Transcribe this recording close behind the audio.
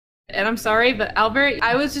And I'm sorry, but Albert,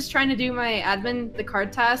 I was just trying to do my the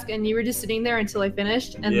card task, and you were just sitting there until I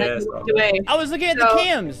finished, and then you walked away. I was looking at the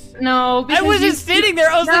cams. No, I wasn't sitting there.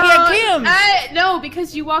 I was looking at cams. No,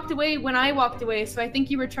 because you walked away when I walked away, so I think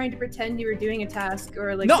you were trying to pretend you were doing a task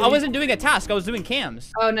or like. No, I wasn't doing a task. I was doing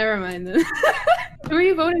cams. Oh, never mind then. Who are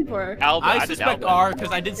you voting for? Albert. I suspect R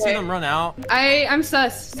because I did see them run out. I'm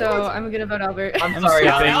sus, so I'm gonna vote Albert. I'm sorry.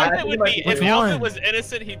 If Albert was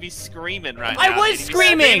innocent, he'd be screaming right now. I was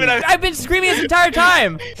screaming. I've been screaming this entire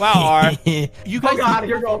time. Wow, R. You guys. Oh God,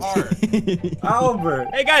 here goes R. Albert.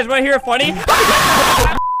 Hey guys, want to hear a funny?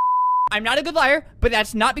 I'm not a good liar, but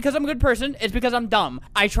that's not because I'm a good person. It's because I'm dumb.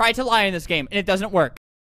 I try to lie in this game, and it doesn't work.